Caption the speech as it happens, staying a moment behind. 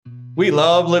We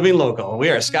love living local. We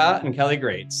are Scott and Kelly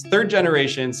Greats, third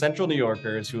generation Central New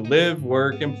Yorkers who live,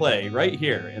 work, and play right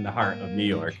here in the heart of New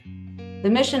York. The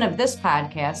mission of this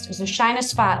podcast is to shine a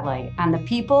spotlight on the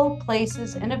people,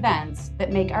 places, and events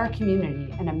that make our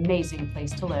community an amazing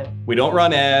place to live. We don't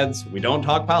run ads. We don't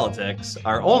talk politics.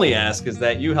 Our only ask is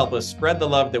that you help us spread the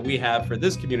love that we have for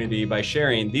this community by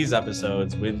sharing these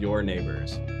episodes with your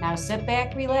neighbors. Now sit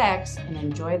back, relax, and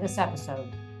enjoy this episode.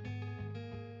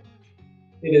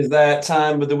 It is that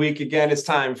time of the week again. It's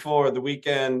time for the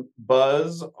Weekend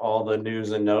Buzz. All the news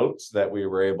and notes that we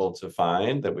were able to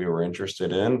find that we were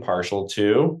interested in, partial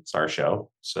to. It's our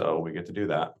show, so we get to do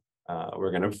that.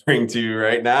 We're going to bring to you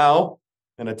right now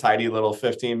in a tidy little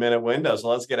 15-minute window. So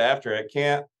let's get after it.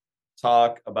 Can't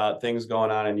talk about things going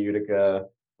on in Utica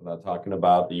without talking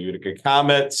about the Utica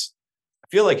Comets. I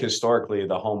feel like historically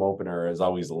the home opener is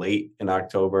always late in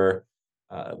October.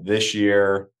 This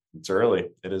year, it's early.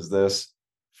 It is this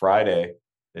Friday.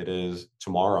 It is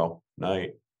tomorrow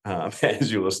night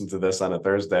as you listen to this on a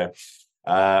Thursday.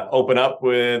 Open up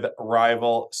with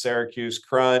rival Syracuse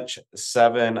Crunch,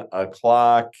 7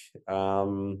 o'clock.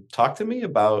 Talk to me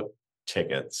about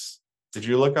tickets. Did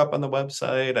you look up on the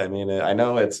website? I mean, I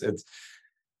know it's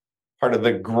part of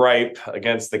the gripe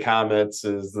against the Comets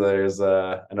is there's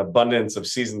an abundance of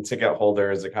season ticket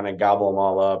holders that kind of gobble them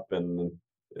all up, and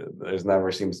there's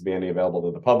never seems to be any available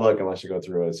to the public unless you go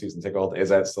through a season ticket holder. Is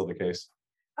that still the case?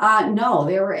 No,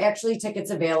 there were actually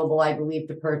tickets available, I believe,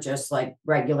 to purchase like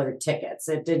regular tickets.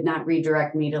 It did not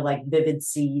redirect me to like Vivid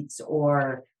Seats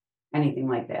or anything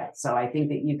like that. So I think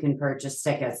that you can purchase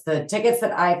tickets. The tickets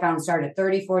that I found start at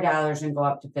 $34 and go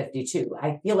up to $52.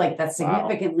 I feel like that's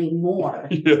significantly more.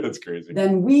 Yeah, that's crazy.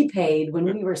 Than we paid when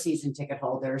we were season ticket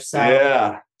holders. So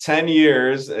yeah, 10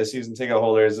 years as season ticket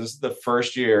holders. This is the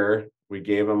first year we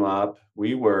gave them up.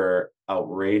 We were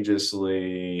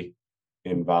outrageously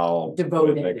involved,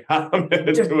 devoted with the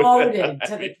Comets. Devoted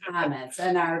to the Comets,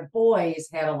 and our boys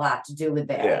had a lot to do with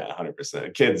that. Yeah,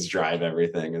 100%. Kids drive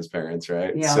everything as parents,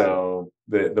 right? Yeah. So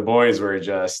the boys were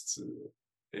just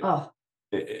they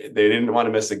didn't want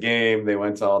to miss a game. They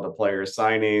went to all the player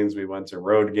signings. We went to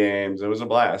road games. It was a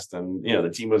blast, and the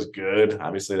team was good.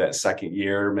 Obviously, that second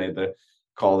year made the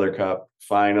Calder Cup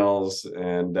finals,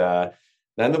 and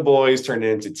then the boys turned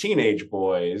into teenage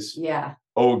boys. Yeah,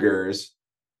 ogres.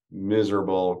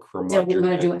 Miserable curmudgeons. Didn't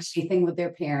want to do anything with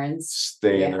their parents.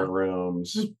 Stay in their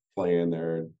rooms, playing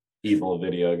their evil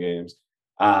video games.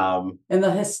 And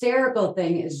the hysterical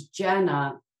thing is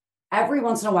Jenna, every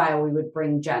once in a while we would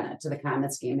bring Jenna to the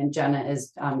Comets game. And Jenna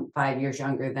is 5 years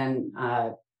younger than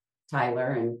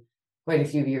Tyler and quite a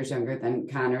few years younger than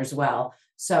Connor as well.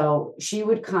 So she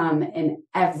would come, and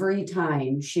every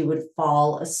time she would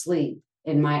fall asleep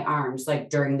in my arms, like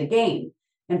during the game.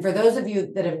 And for those of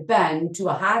you that have been to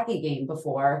a hockey game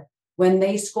before, when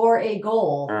they score a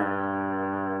goal,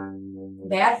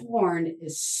 that horn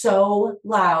is so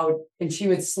loud, and she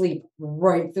would sleep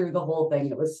right through the whole thing.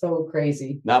 It was so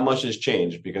crazy. Not much has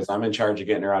changed because I'm in charge of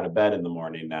getting her out of bed in the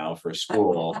morning now for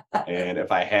school. And if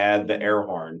I had the air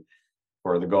horn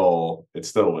for the goal, it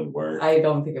still wouldn't work. I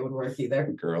don't think it would work either.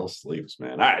 Girl sleeps,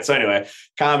 man. All right. So anyway,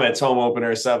 Comets home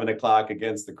opener, 7 o'clock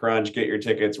against the Crunch. Get your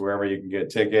tickets wherever you can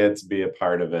get tickets. Be a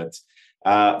part of it.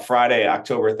 Friday,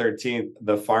 October 13th,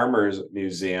 the Farmers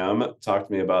Museum. Talk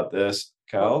to me about this,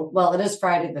 Kel. Well, it is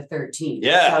Friday the 13th.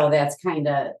 Yeah. So that's kind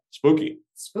of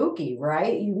spooky,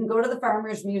 right? You can go to the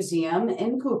Farmers Museum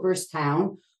in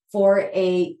Cooperstown for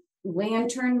a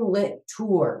lantern lit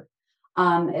tour.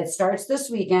 It starts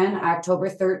this weekend, October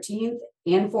 13th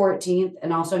and 14th,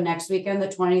 and also next weekend, the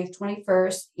 20th,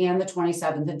 21st, and the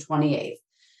 27th and 28th.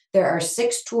 There are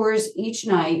 6 tours each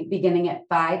night, beginning at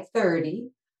 5:30.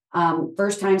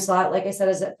 First time slot, like I said,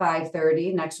 is at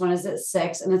 5:30. Next one is at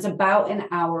 6, and it's about an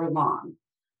hour long.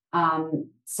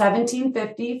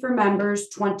 $17.50 for members,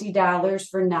 $20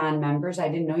 for non-members. I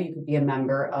didn't know you could be a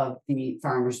member of the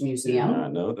Farmers Museum. I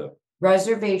know that.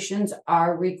 Reservations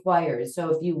are required.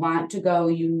 So if you want to go,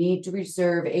 you need to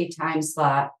reserve a time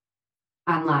slot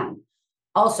online.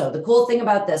 Also, the cool thing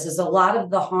about this is a lot of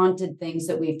the haunted things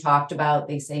that we've talked about,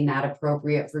 they say not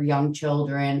appropriate for young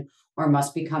children or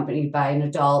must be accompanied by an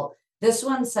adult. This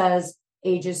one says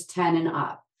ages 10 and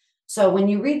up. So when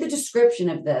you read the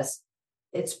description of this,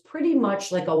 it's pretty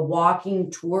much like a walking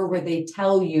tour where they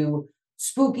tell you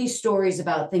spooky stories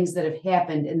about things that have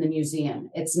happened in the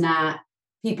museum. It's not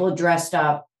people dressed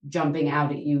up, jumping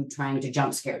out at you, trying to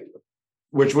jump scare you.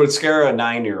 Which would scare a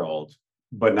 9-year-old,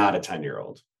 but not a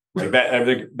 10-year-old. Like that, I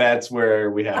think that's where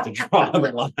we have to draw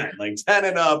the line. Like 10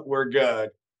 and up, we're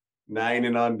good. 9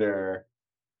 and under,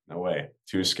 no way.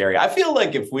 Too scary. I feel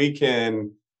like if we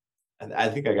can I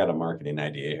think I got a marketing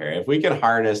idea here. If we can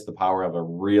harness the power of a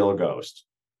real ghost,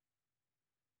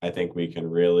 I think we can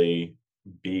really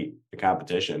beat the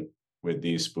competition with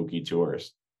these spooky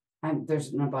tours. There's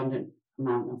an abundant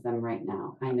amount of them right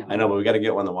now. I know. I know, but we got to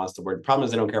get one that wants to work. The problem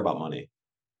is they don't care about money.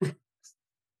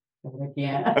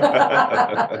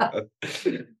 Yeah.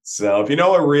 So if you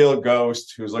know a real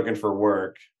ghost who's looking for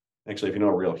work, actually, if you know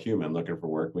a real human looking for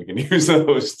work, we can use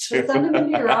those too. Just send them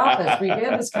into your office. We can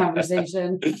have this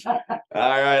conversation. All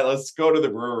right, let's go to the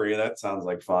brewery. That sounds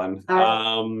like fun. All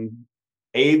right.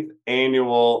 8th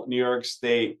annual New York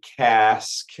State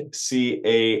Cask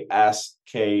CASKL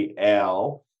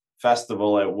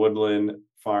festival at Woodland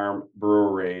Farm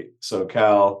Brewery. So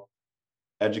Cal,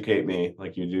 educate me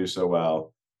like you do so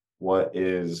well. What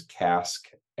is cask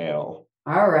ale?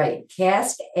 All right.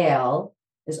 Cask ale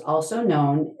is also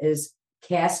known as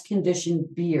cask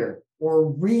conditioned beer or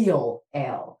real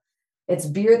ale. It's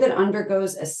beer that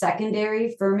undergoes a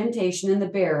secondary fermentation in the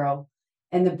barrel,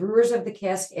 and the brewers of the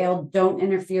cask ale don't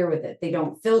interfere with it. They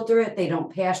don't filter it. They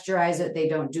don't pasteurize it. They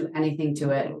don't do anything to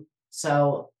it.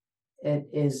 So it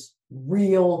is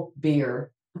real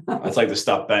beer. It's like the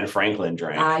stuff Ben Franklin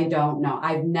drank. I don't know.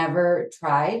 I've never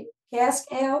tried cask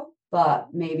ale, but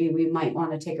maybe we might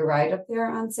want to take a ride up there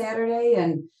on Saturday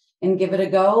and give it a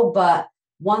go. But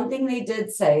one thing they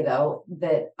did say, though,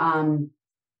 that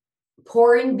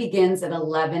pouring begins at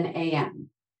 11 a.m.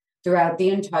 throughout the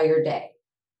entire day.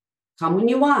 Come when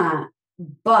you want,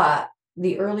 but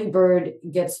the early bird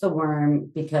gets the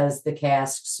worm because the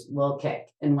casks will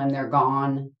kick. And when they're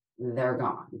gone, they're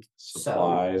gone.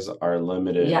 Supplies are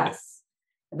limited. Yes.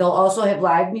 They'll also have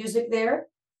live music there.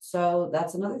 So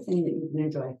that's another thing that you can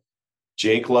enjoy.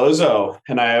 Jake Lozo,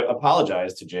 and I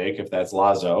apologize to Jake if that's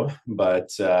Lazo, but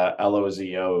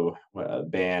LOZO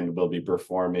band will be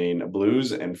performing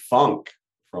blues and funk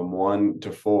from 1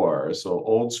 to 4. So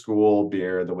old school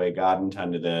beer, the way God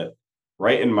intended it,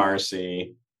 right in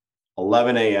Marcy.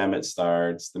 11 a.m. it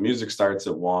starts. The music starts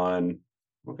at 1.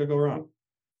 What could go wrong?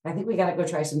 I think we got to go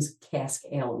try some cask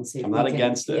ale and see. I'm not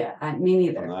against it. Yeah, me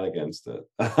neither. I'm not against it.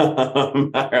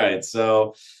 All right.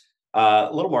 So a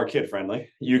little more kid friendly.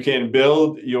 You can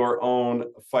build your own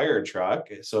fire truck.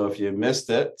 So if you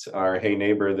missed it, our Hey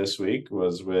Neighbor this week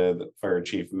was with Fire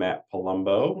Chief Matt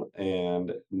Palumbo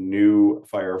and new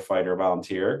firefighter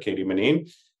volunteer Katie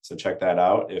Manine. So check that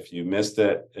out. If you missed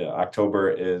it, October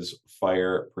is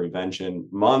Fire Prevention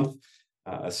Month.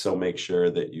 So make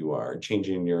sure that you are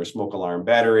changing your smoke alarm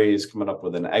batteries, coming up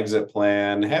with an exit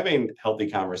plan, having healthy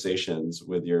conversations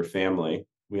with your family.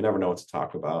 We never know what to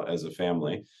talk about as a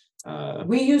family.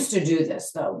 We used to do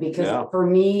this though, because for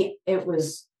me, it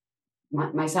was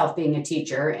myself being a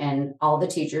teacher, and all the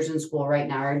teachers in school right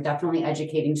now are definitely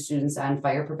educating students on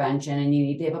fire prevention, and you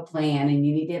need to have a plan and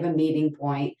you need to have a meeting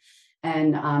point.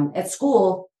 And at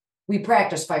school, we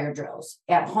practice fire drills.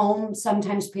 At home,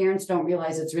 sometimes parents don't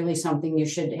realize it's really something you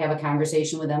should have a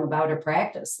conversation with them about or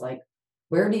practice. Like,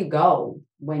 where do you go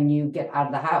when you get out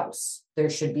of the house? There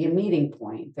should be a meeting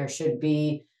point. There should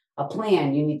be a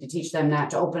plan. You need to teach them not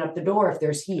to open up the door if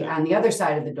there's heat on the other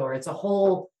side of the door. It's a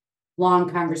whole long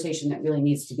conversation that really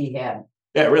needs to be had.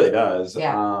 Yeah, it really does.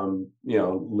 Yeah.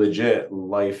 Legit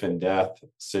life and death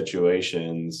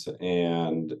situations,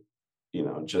 and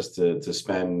just to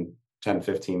spend 10,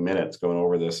 15 minutes going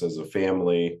over this as a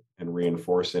family and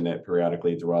reinforcing it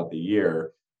periodically throughout the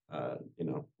year.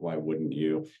 Why wouldn't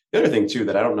you? The other thing too,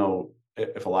 that I don't know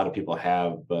if a lot of people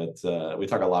have, but we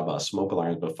talk a lot about smoke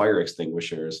alarms, but fire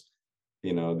extinguishers,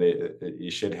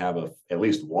 you should have at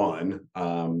least one,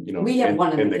 we have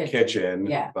one in the kitchen,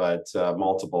 yeah. But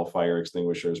multiple fire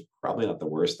extinguishers, probably not the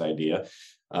worst idea.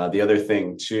 The other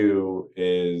thing too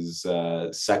is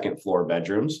second floor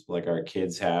bedrooms like our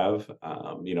kids have.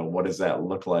 What does that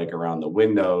look like around the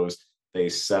windows? They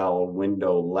sell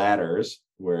window ladders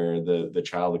where the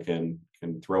child can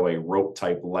throw a rope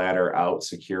type ladder out,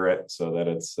 secure it so that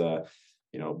it's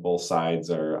both sides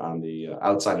are on the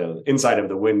inside of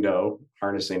the window,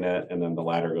 harnessing it, and then the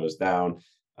ladder goes down.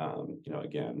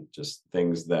 Again, just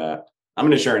things that I'm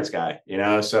an insurance guy,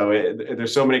 so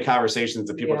there's so many conversations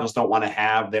that people just don't want to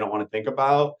have. They don't want to think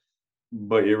about,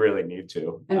 but you really need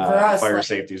to. And for us, fire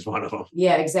safety is one of them.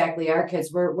 Yeah, exactly. Our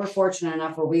kids, we're fortunate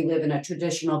enough where we live in a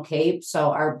traditional Cape.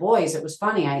 So our boys, it was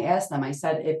funny. I asked them, I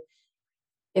said,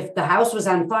 if the house was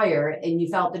on fire and you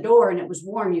felt the door and it was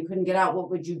warm, you couldn't get out, what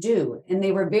would you do? And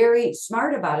they were very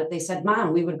smart about it. They said,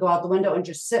 Mom, we would go out the window and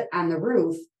just sit on the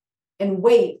roof and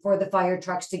wait for the fire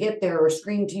trucks to get there or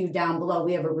scream to you down below.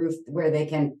 We have a roof where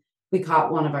we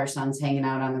caught one of our sons hanging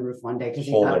out on the roof one day because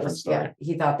he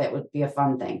thought that would be a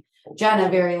fun thing. Jenna,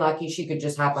 very lucky, she could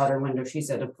just hop out her window. She's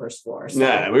at the first floor. So.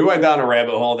 No, we went down a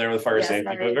rabbit hole there with fire Yes, safety,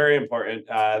 sorry. but very important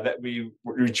that we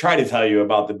try to tell you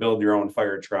about the build your own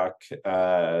fire truck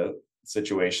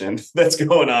situation that's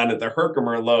going on at the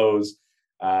Herkimer Lowe's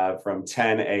from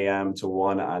 10 a.m. to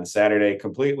 1 on Saturday,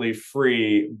 completely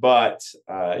free, but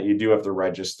you do have to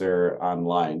register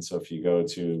online. So if you go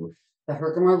to the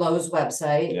Herkimer Lowe's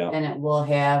website, Yeah. and it will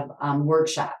have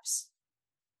workshops.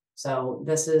 So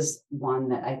this is one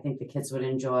that I think the kids would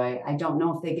enjoy. I don't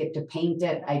know if they get to paint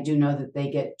it. I do know that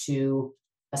they get to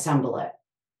assemble it.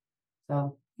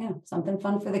 So yeah, something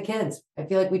fun for the kids. I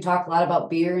feel like we talk a lot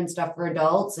about beer and stuff for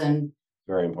adults, and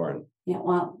very important. yeah,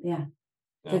 well, yeah.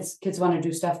 Yeah. Kids want to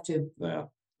do stuff too. Yeah,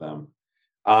 them.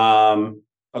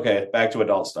 Okay, back to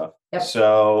adult stuff. Yep.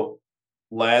 So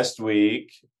last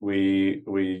week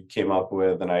we came up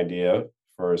with an idea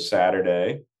for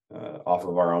Saturday off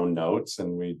of our own notes,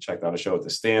 and we checked out a show at the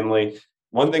Stanley.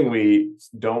 One thing we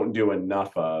don't do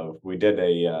enough of, we did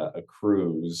a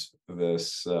cruise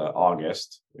this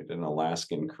August. We did an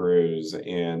Alaskan cruise,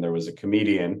 and there was a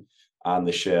comedian on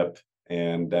the ship,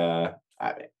 and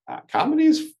comedy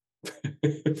is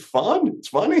fun. It's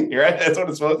funny, right? That's what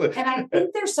it's supposed to. And I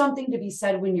think there's something to be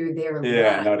said when you're there.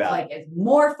 Yeah, live. no doubt. Like it's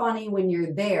more funny when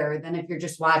you're there than if you're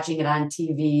just watching it on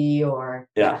TV or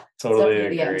Yeah, totally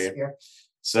definitely the agree. atmosphere.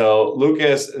 So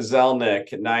Lucas Zelnick,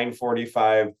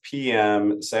 9:45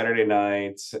 p.m. Saturday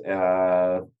night.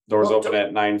 Doors open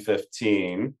at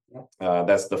 9:15.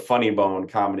 That's the Funny Bone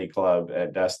Comedy Club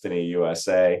at Destiny,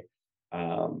 USA.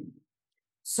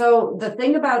 So the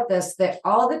thing about this, that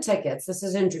all the tickets, this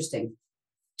is interesting.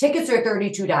 Tickets are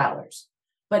 $32.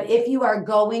 But if you are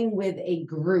going with a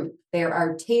group, there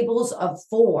are tables of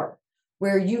 4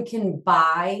 where you can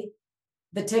buy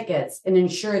the tickets and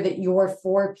ensure that your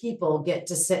 4 people get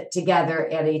to sit together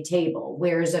at a table.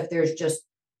 Whereas if there's just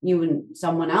you and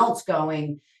someone else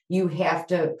going, you have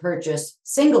to purchase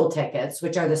single tickets,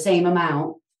 which are the same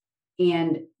amount.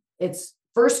 And it's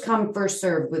first come, first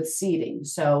served with seating.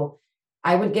 So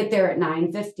I would get there at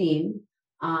 9:15.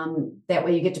 That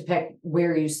way you get to pick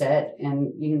where you sit,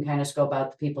 and you can kind of scope out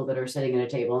the people that are sitting at a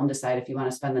table and decide if you want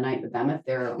to spend the night with them, if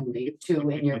there are only 2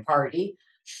 in your party.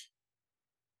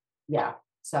 Yeah.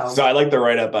 So I like the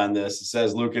write-up on this. It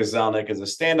says Lucas Zelnick is a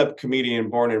stand-up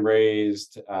comedian born and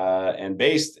raised and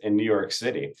based in New York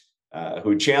City,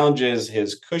 who challenges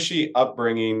his cushy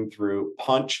upbringing through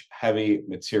punch-heavy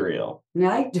material.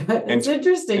 It's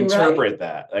interesting, Interpret right?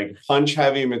 that. Like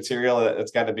punch-heavy material,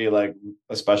 it's got to be like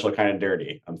a special kind of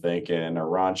dirty, I'm thinking, or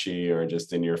raunchy, or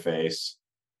just in your face.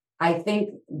 I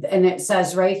think, and it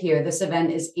says right here, this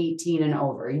event is 18 and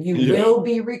over. You will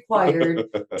be required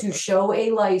to show a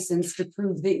license to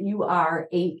prove that you are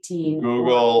 18.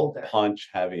 Google punch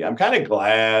heavy. I'm kind of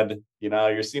glad,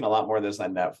 you're seeing a lot more of this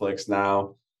on Netflix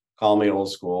now. Call me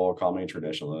old school, call me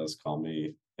traditionalist, call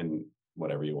me in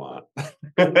whatever you want.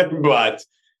 But,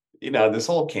 this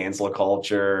whole cancel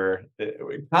culture,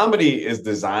 comedy is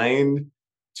designed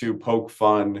to poke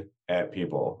fun at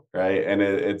people, right? And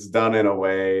it's done in a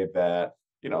way that,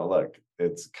 look,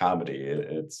 it's comedy.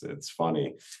 It's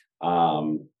funny.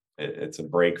 It's a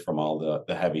break from all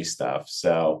the heavy stuff.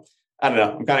 So I don't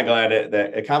know. I'm kind of glad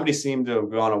that comedy seemed to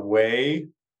have gone away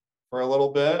for a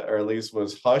little bit, or at least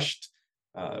was hushed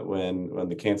when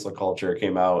the cancel culture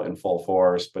came out in full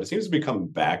force. But it seems to be coming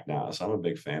back now. So I'm a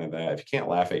big fan of that. If you can't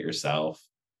laugh at yourself,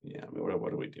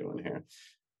 what are we doing here?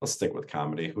 Let's stick with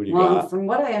comedy. Who do you got? From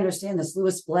what I understand, this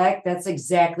Lewis Black, that's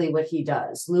exactly what he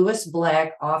does. Lewis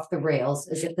Black, Off the Rails,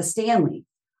 is at the Stanley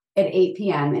at 8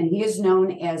 p.m. and he is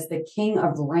known as the King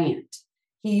of Rant.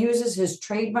 He uses his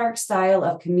trademark style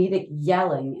of comedic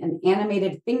yelling and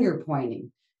animated finger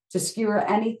pointing to skewer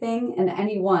anything and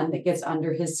anyone that gets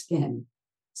under his skin.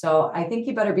 So I think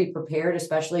you better be prepared,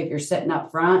 especially if you're sitting up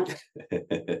front,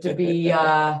 to be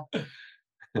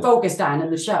focused on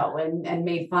in the show and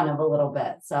made fun of a little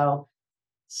bit. So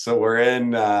we're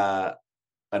in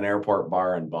an airport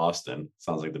bar in Boston.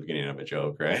 Sounds like the beginning of a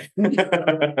joke, right?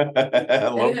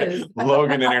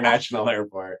 Logan International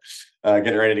Airport,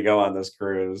 getting ready to go on this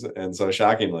cruise. And so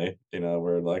shockingly,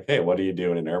 we're like, hey, what do you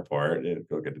do in an airport?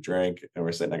 Go get a drink. And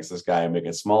we're sitting next to this guy and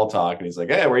making small talk. And he's like,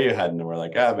 hey, where are you heading? And we're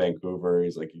like, Vancouver.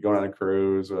 He's like, you going on a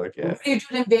cruise? We're like, yeah. What are you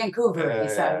doing in Vancouver? He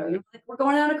said, we're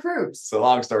going on a cruise. So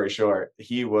long story short,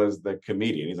 he was the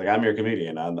comedian. He's like, I'm your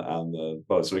comedian on the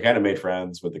boat. So we kind of made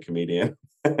friends with the comedian.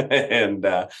 And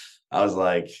I was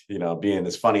like, being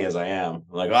as funny as I am, I'm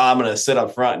like, oh, I'm gonna sit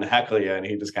up front and heckle you. And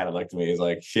he just kind of looked at me. He's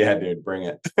like, yeah, dude, bring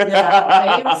it.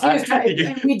 Yeah, he was trying,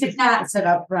 and we did not sit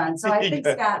up front. So I think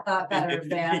Scott thought better of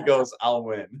that. He goes, I'll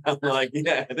win. I'm like,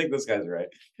 yeah, I think this guy's right.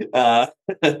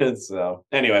 So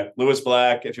anyway, Lewis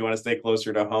Black, if you want to stay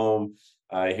closer to home,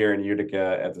 here in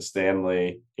Utica at the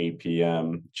Stanley, 8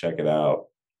 p.m. Check it out.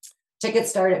 Tickets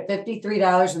start at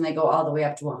 $53 and they go all the way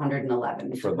up to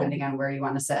 $111, depending on where you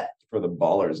want to sit. For the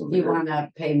ballers. You want to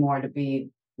pay more to be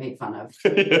made fun of.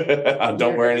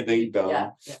 Don't wear anything dumb.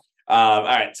 Yeah. All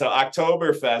right. So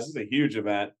Oktoberfest is a huge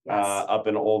event up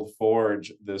in Old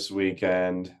Forge this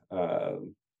weekend.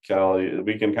 Kelly,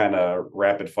 we can kind of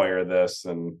rapid fire this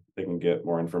and they can get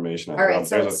more information. All right,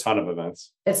 there's a ton of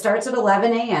events. It starts at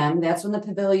 11 a.m. That's when the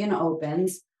pavilion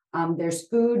opens. There's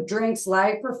food, drinks,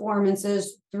 live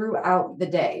performances throughout the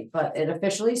day, but it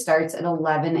officially starts at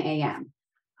 11 a.m.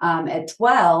 At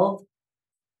 12,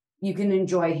 you can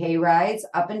enjoy hay rides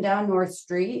up and down North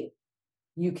Street.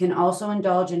 You can also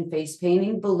indulge in face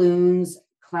painting, balloons,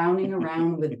 clowning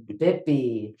around with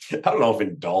Bippy. I don't know if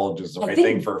indulge is the right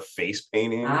thing for face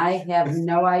painting. I have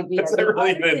no idea. Is that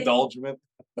really an indulgence?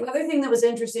 The other thing that was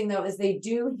interesting, though, is they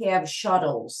do have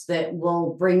shuttles that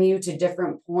will bring you to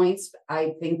different points.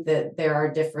 I think that there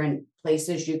are different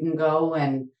places you can go.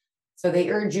 And so they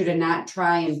urge you to not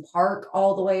try and park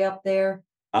all the way up there.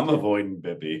 I'm avoiding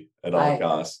Bippy at all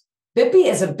costs.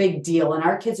 Bippy is a big deal, and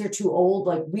our kids are too old.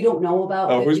 Like, we don't know about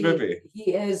Bippy. Who's Bippy?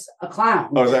 He is a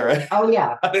clown. Oh, is that right? Oh,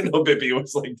 yeah. I didn't know Bippy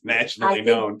was like nationally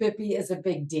known. Bippy is a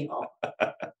big deal.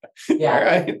 Yeah. All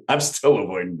right. I'm still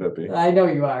avoiding Bippy. I know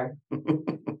you are.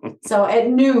 So at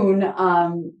noon,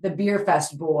 the Beer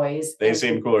Fest boys. They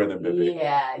seem cooler than Bippy.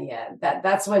 Yeah.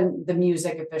 That's when the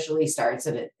music officially starts,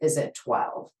 and it is at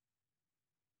 12.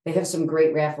 They have some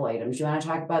great raffle items. You want to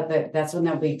talk about that? That's when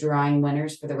they'll be drawing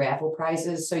winners for the raffle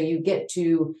prizes. So you get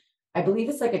to, I believe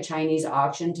it's like a Chinese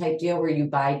auction type deal where you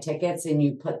buy tickets and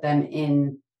you put them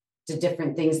in to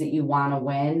different things that you want to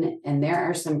win. And there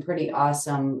are some pretty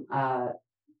awesome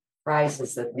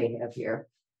prizes that they have here.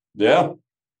 Yeah.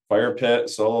 Fire pit,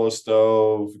 solo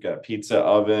stove, got pizza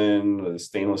oven, a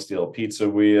stainless steel pizza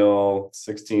wheel,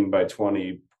 16 by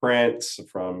 20 prints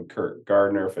from Kurt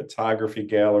Gardner Photography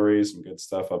Gallery, some good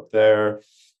stuff up there.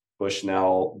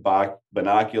 Bushnell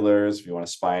binoculars if you want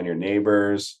to spy on your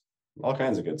neighbors, all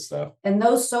kinds of good stuff. And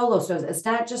those solo stoves, it's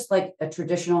not just like a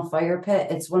traditional fire pit,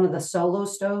 it's one of the solo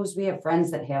stoves. We have friends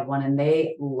that have one and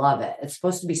they love it. It's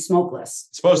supposed to be smokeless.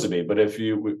 It's supposed to be, but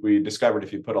we discovered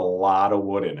if you put a lot of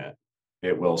wood in it,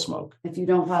 it will smoke. If you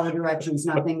don't follow directions,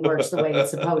 nothing works the way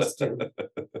it's supposed to.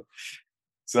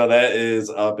 So that is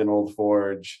up in Old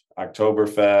Forge,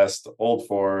 Oktoberfest, Old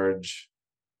Forge,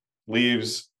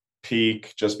 leaves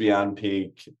Peak, just beyond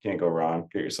Peak. Can't go wrong.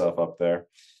 Get yourself up there.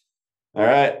 All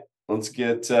right, let's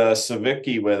get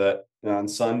Savicki with it on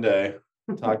Sunday.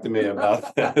 Talk to me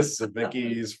about this.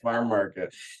 Savicki's Farm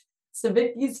Market.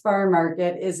 Savicki's Farm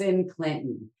Market is in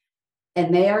Clinton,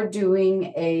 and they are doing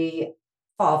a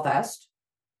Fall Fest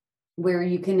where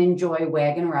you can enjoy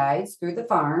wagon rides through the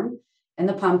farm and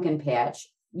the pumpkin patch.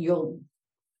 You'll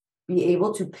be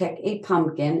able to pick a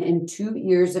pumpkin and 2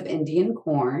 ears of Indian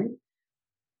corn.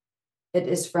 It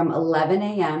is from 11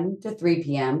 a.m. to 3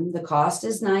 p.m. The cost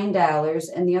is $9.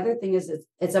 And the other thing is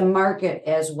it's a market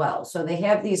as well. So they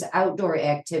have these outdoor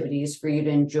activities for you to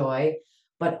enjoy.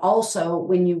 But also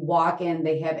when you walk in,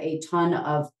 they have a ton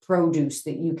of produce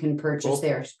that you can purchase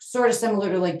there. Sort of similar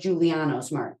to like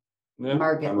Giuliano's market. Like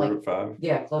Route 5.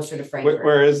 Yeah, closer to Frankfurt.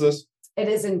 Where is this? It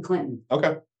is in Clinton.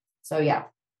 Okay. So yeah.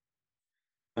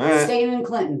 Right. Staying in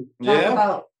Clinton. Talk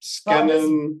about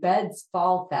Bubba's Beds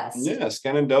Fall Fest. Yeah,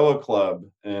 Shenandoah Club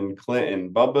in Clinton.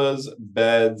 Bubba's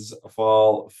Beds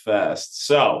Fall Fest.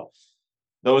 So,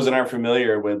 those that aren't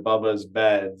familiar with Bubba's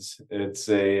Beds, it's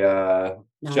a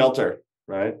shelter,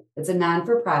 right? It's a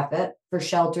non-for-profit for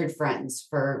sheltered friends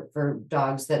for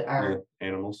dogs that are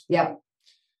animals. Yep.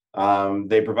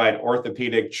 They provide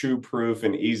orthopedic, chew-proof,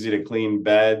 and easy-to-clean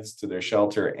beds to their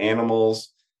shelter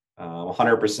animals.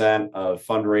 100% of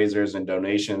fundraisers and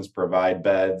donations provide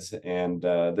beds, and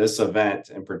this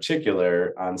event in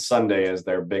particular on Sunday is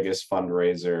their biggest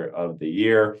fundraiser of the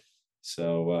year.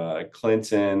 So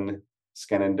Clinton,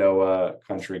 Shenandoah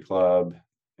Country Club,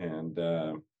 and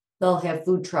they'll have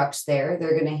food trucks there.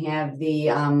 They're going to have the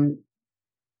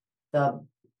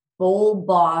Bowl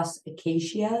Boss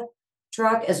Acacia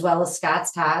truck as well as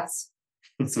Scott's Tots.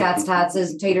 Scott's Tots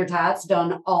is tater tots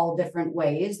done all different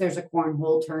ways. There's a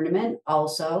cornhole tournament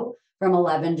also from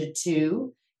 11 to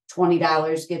 2.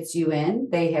 $20 gets you in.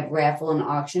 They have raffle and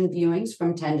auction viewings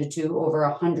from 10 to 2, over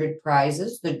 100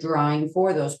 prizes. The drawing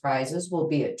for those prizes will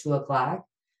be at 2 o'clock.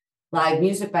 live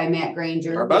music by Matt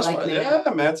Granger. Our We best like friend. Matt.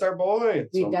 Yeah, Matt's our boy.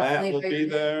 We So Matt definitely will be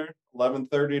like there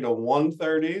 11:30 to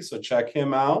 1:30. So check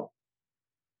him out.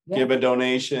 Yep. Give a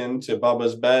donation to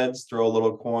Bubba's Beds. Throw a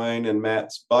little coin in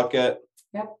Matt's bucket.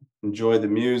 Yep. Enjoy the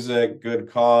music. Good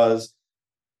cause.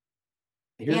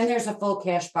 And there's a full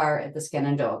cash bar at the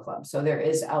Shenandoah Club. So there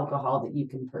is alcohol that you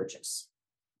can purchase.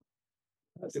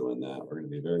 Not doing that. We're going to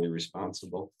be very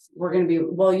responsible. We're going to be,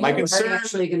 well, My you are concern-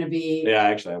 actually going to be, Yeah,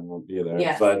 actually, I won't be there.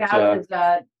 yeah, but Scott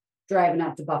is driving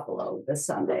up to Buffalo this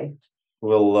Sunday.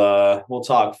 we'll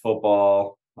talk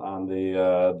football on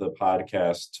the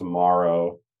podcast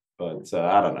tomorrow. But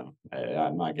I don't know.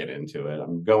 I'm not getting into it.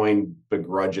 I'm going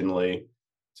begrudgingly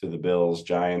to the Bills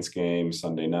Giants game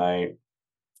Sunday night.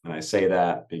 And I say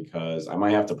that because I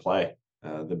might have to play.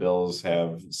 The Bills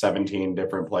have 17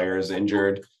 different players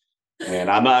injured, and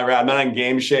I'm not in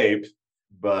game shape.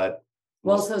 But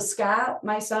Well, so Scott,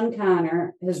 my son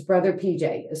Connor, his brother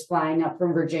PJ is flying up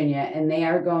from Virginia, and they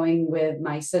are going with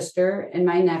my sister and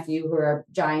my nephew, who are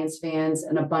Giants fans,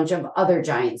 and a bunch of other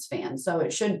Giants fans. So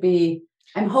it should be.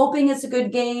 I'm hoping it's a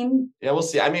good game. yeah, we'll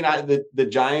see. I mean, the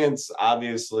Giants,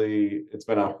 obviously, it's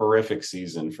been a horrific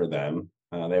season for them.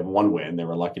 They have one win. They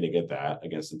were lucky to get that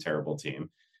against a terrible team.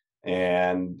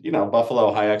 And,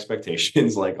 Buffalo, high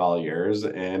expectations like all years.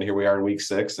 And here we are in week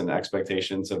 6, and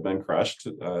expectations have been crushed,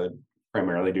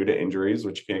 primarily due to injuries,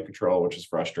 which you can't control, which is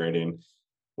frustrating.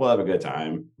 We'll have a good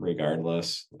time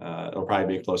regardless. It'll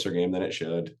probably be a closer game than it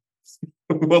should.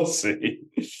 We'll see.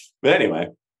 But anyway,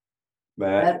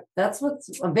 That's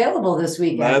what's available this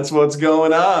weekend. that's what's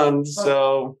going on.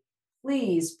 So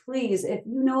please, if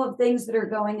you know of things that are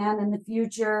going on in the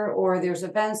future, or there's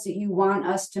events that you want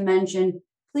us to mention,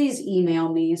 please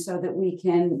email me so that we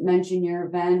can mention your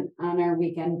event on our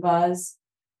weekend buzz.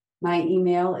 My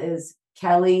email is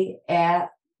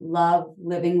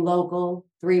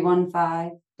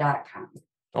kelly@lovelivinglocal315.com.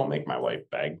 don't make my wife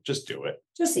beg. Just do it.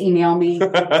 Just email me.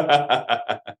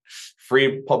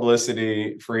 Free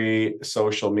publicity, free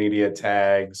social media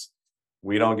tags.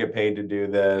 We don't get paid to do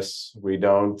this. We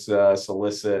don't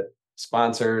solicit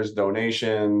sponsors,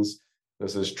 donations.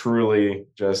 This is truly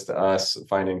just us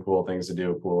finding cool things to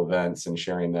do, cool events, and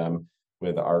sharing them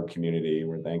with our community.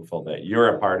 We're thankful that you're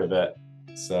a part of it.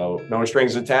 So no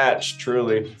strings attached,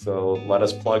 truly. So let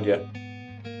us plug you.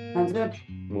 Sounds good.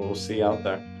 We'll see you out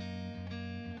there.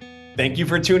 Thank you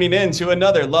for tuning in to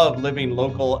another Love Living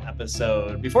Local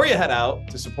episode. Before you head out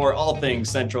to support all things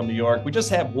Central New York, we just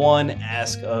have one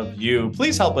ask of you.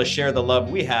 Please help us share the love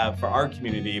we have for our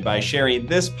community by sharing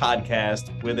this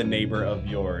podcast with a neighbor of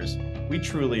yours. We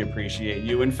truly appreciate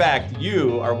you. In fact,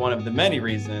 you are one of the many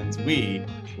reasons we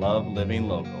love living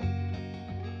local.